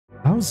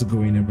How's it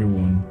going,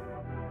 everyone?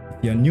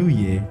 If you're new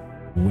here,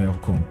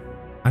 welcome,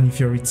 and if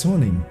you're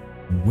returning,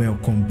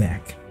 welcome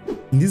back.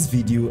 In this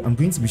video, I'm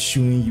going to be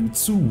showing you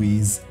two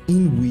ways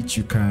in which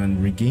you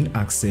can regain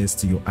access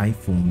to your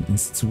iPhone in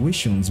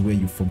situations where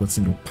you've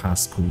forgotten your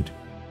passcode.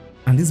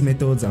 And these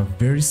methods are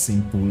very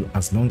simple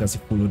as long as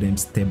you follow them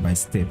step by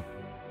step.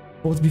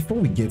 But before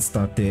we get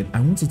started,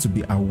 I want you to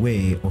be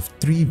aware of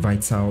three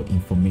vital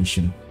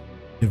information.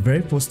 The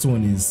very first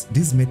one is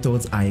these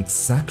methods are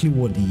exactly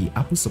what the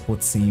Apple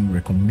support team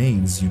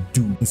recommends you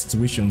do in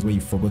situations where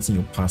you've forgotten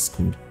your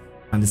passcode.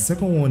 And the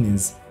second one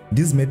is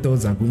these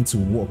methods are going to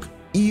work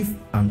if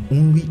and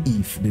only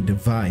if the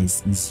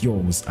device is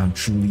yours and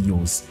truly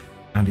yours.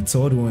 And the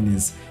third one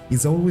is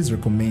it's always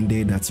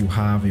recommended that you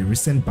have a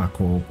recent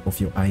backup of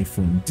your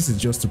iPhone. This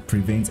is just to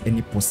prevent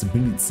any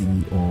possibility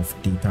of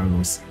data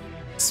loss.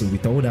 So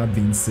with all that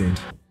being said,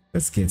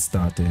 let's get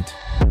started.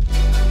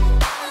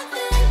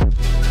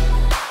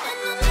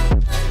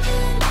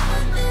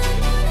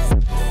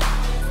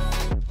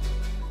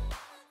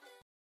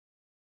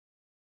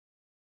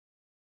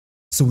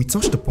 So we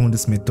touched upon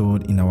this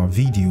method in our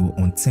video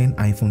on 10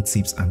 iPhone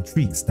tips and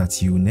tricks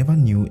that you never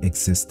knew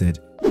existed.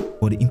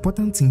 But the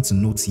important thing to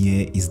note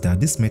here is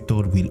that this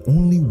method will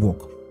only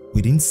work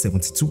within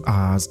 72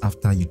 hours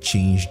after you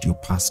changed your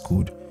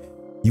passcode.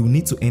 You will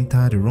need to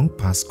enter the wrong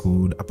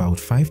passcode about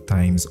 5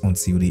 times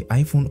until the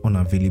iPhone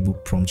unavailable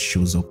prompt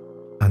shows up,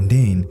 and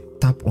then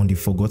tap on the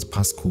forgot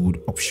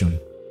passcode option.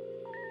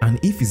 And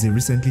if it's a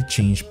recently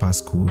changed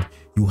passcode,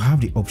 you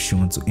have the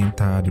option to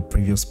enter the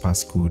previous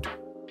passcode.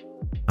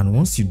 And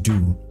once you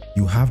do,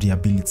 you have the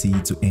ability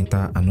to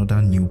enter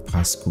another new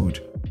passcode.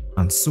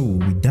 And so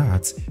with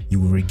that, you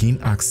will regain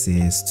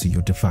access to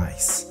your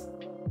device.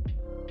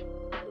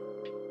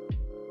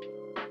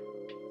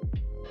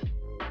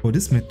 For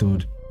this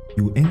method,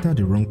 you will enter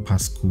the wrong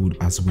passcode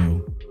as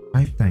well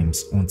 5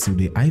 times until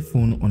the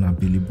iPhone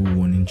unavailable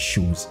warning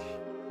shows,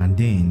 and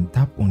then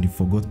tap on the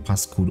forgot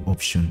passcode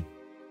option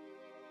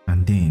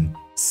and then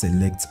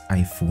select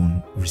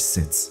iPhone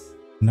reset.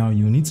 Now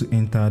you need to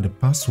enter the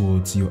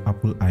password to your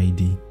Apple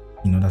ID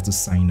in order to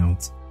sign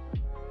out.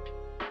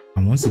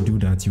 And once you do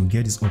that, you'll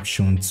get this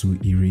option to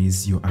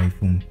erase your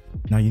iPhone.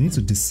 Now you need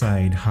to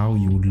decide how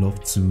you would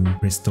love to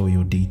restore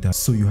your data.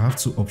 So you have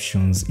two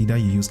options, either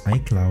you use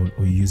iCloud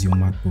or you use your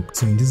MacBook.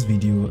 So in this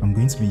video, I'm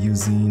going to be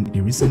using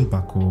a recent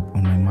backup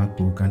on my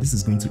MacBook, and this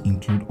is going to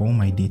include all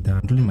my data,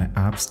 including my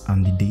apps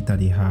and the data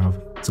they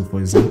have. So for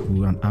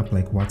example, an app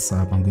like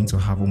WhatsApp, I'm going to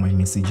have all my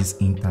messages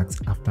intact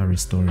after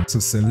restoring. So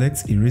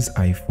select erase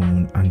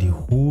iPhone and the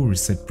whole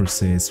reset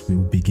process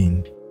will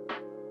begin.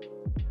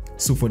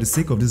 So for the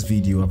sake of this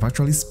video, I've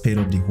actually sped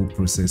up the whole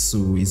process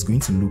so it's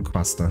going to look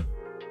faster.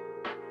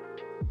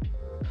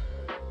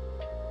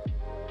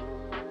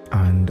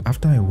 And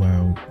after a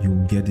while,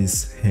 you'll get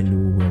this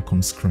hello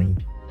welcome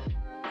screen.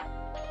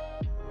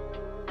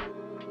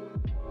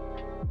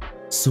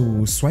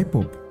 So swipe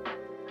up,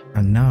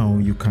 and now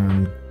you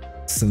can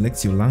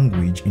select your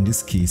language, in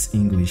this case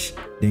English.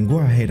 Then go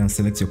ahead and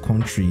select your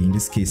country, in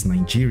this case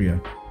Nigeria,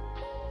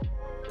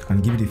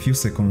 and give it a few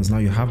seconds. Now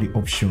you have the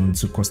option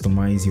to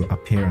customize your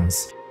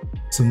appearance.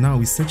 So now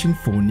we're searching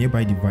for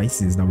nearby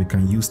devices that we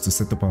can use to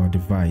set up our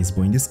device,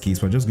 but in this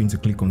case we're just going to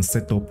click on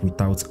setup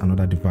without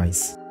another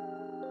device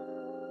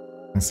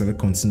and select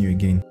continue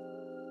again.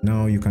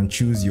 Now you can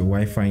choose your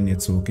Wi-Fi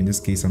network. In this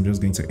case, I'm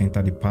just going to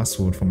enter the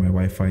password for my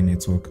Wi-Fi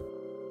network,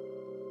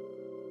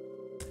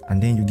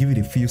 and then you give it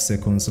a few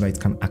seconds so that it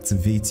can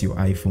activate your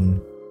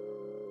iPhone.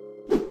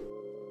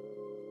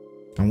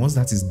 And once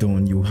that is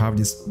done, you have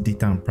this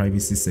data and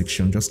privacy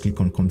section. Just click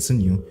on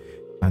continue,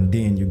 and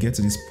then you get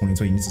to this point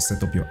where you need to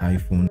set up your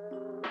iPhone.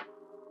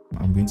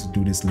 I'm going to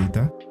do this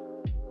later.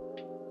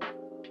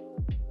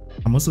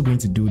 I'm also going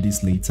to do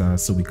this later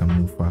so we can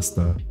move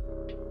faster.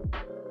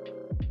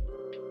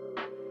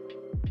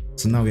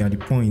 So now we are at the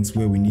point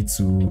where we need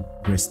to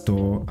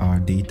restore our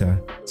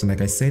data. So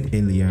like I said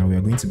earlier, we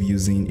are going to be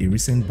using a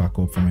recent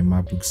backup from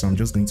my MacBook. So I'm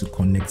just going to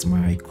connect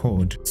my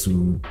cord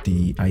to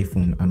the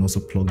iPhone and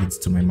also plug it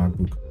to my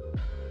MacBook.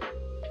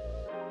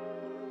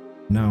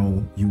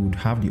 Now you would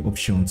have the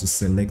option to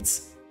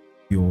select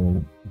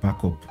your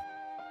backup.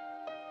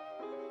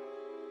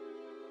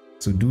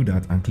 So do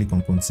that and click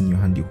on continue,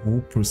 and the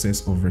whole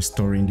process of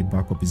restoring the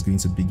backup is going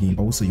to begin.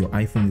 Also, your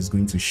iPhone is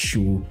going to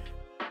show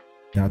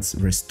that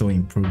restore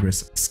in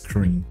progress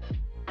screen.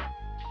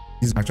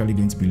 This is actually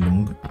going to be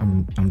long.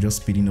 I'm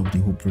just speeding up the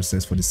whole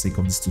process for the sake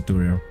of this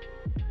tutorial.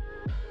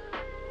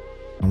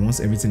 And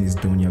once everything is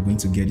done, you're going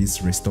to get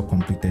this restore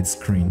completed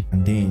screen,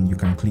 and then you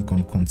can click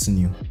on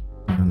continue.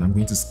 And I'm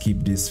going to skip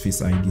this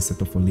Face ID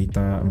setup for later.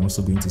 I'm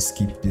also going to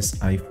skip this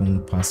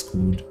iPhone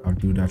passcode. I'll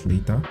do that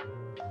later.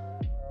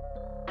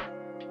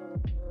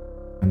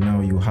 And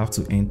now you have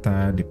to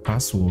enter the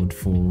password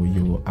for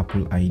your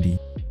Apple ID,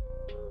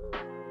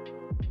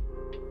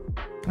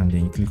 and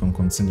then you click on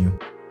continue.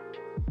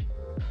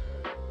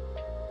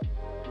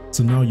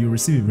 So now you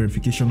receive a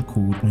verification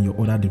code on your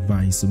other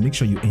device, so make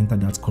sure you enter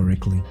that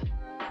correctly.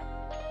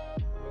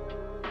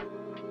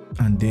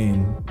 and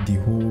then the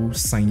whole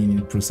signing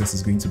in process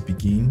is going to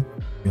begin.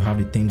 You have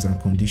the terms and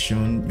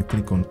condition, you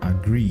click on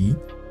agree,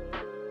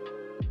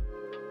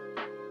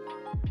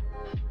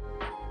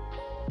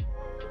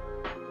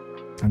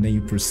 and then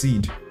you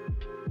proceed.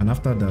 And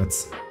after that,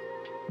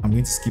 I'm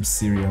going to skip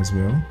Siri as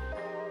well.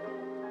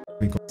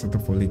 Click on set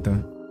up for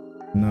later.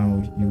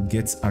 Now you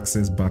get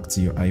access back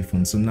to your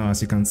iPhone. So now,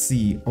 as you can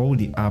see, all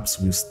the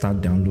apps will start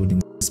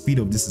downloading. The speed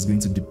of this is going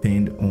to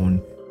depend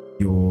on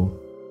your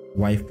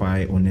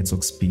Wi-Fi or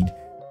network speed.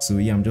 So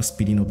yeah, I'm just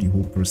speeding up the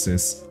whole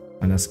process,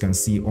 and as you can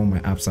see, all my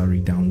apps are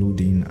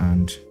re-downloading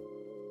and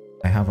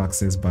I have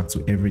access back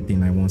to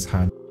everything I once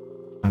had.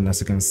 And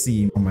as you can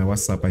see on my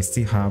WhatsApp, I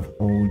still have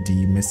all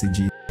the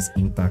messages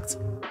intact.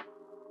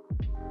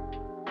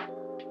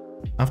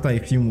 After a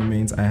few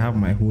moments, I have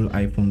my whole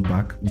iPhone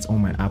back with all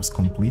my apps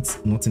complete.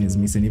 Nothing is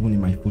missing. Even in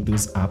my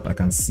Photos app, I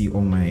can see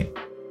all my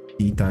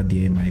data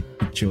there, my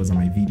pictures and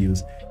my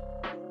videos.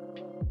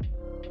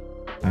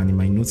 And in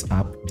my Notes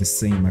app, the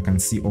same. I can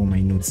see all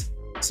my notes.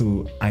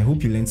 So I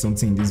hope you learned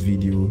something in this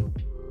video.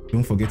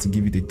 Don't forget to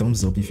give it a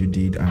thumbs up if you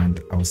did, and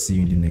I'll see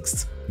you in the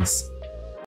next. Peace.